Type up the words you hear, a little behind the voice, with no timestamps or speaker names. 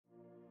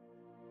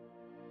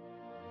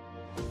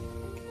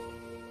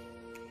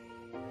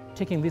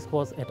Taking this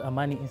course at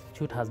Amani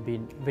Institute has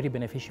been very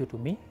beneficial to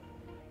me,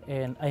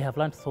 and I have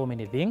learned so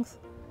many things.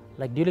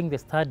 Like during the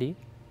study,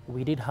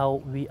 we did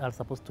how we are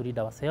supposed to lead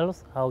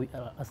ourselves, how we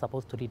are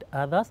supposed to lead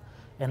others,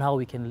 and how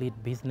we can lead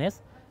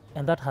business.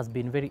 And that has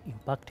been very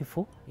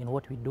impactful in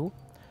what we do,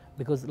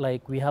 because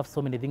like we have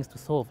so many things to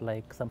solve.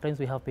 Like sometimes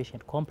we have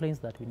patient complaints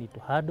that we need to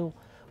handle,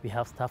 we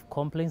have staff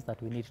complaints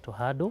that we need to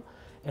handle,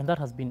 and that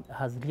has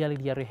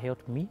really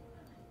helped me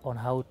on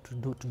how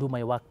to do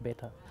my work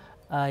better.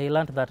 I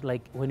learned that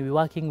like when we're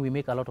working, we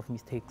make a lot of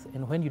mistakes,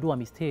 and when you do a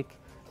mistake,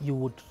 you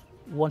would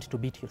want to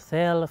beat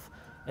yourself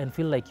and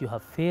feel like you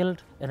have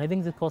failed. And I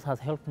think this course has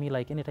helped me.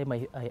 Like anytime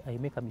I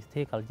make a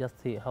mistake, I'll just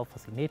say how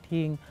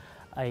fascinating.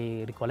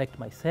 I recollect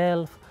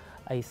myself,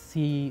 I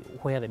see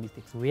where the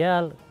mistakes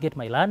were, get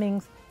my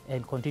learnings,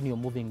 and continue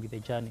moving with the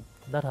journey.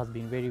 That has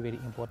been very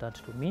important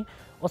to me.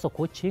 Also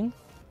coaching,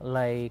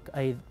 like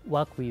I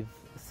work with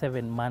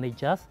 7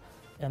 managers,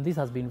 and this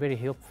has been very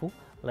helpful.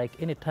 Like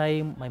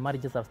anytime my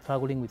managers are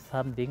struggling with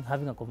something,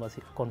 having a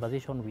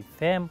conversation with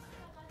them,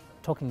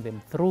 talking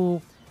them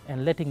through,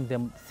 and letting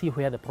them see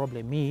where the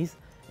problem is,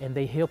 and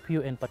they help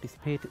you and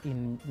participate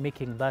in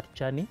making that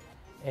journey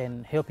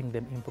and helping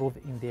them improve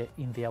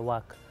in their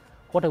work.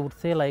 What I would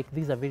say, like,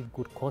 this is a very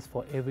good course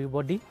for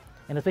everybody,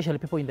 and especially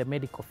people in the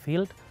medical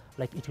field.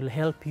 Like, it will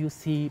help you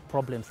see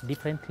problems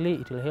differently,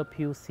 it will help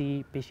you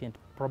see patient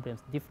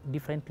problems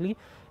differently,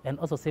 and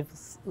also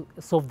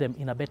solve them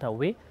in a better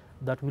way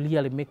that will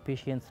really make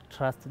patients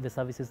trust the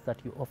services that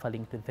you're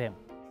offering to them.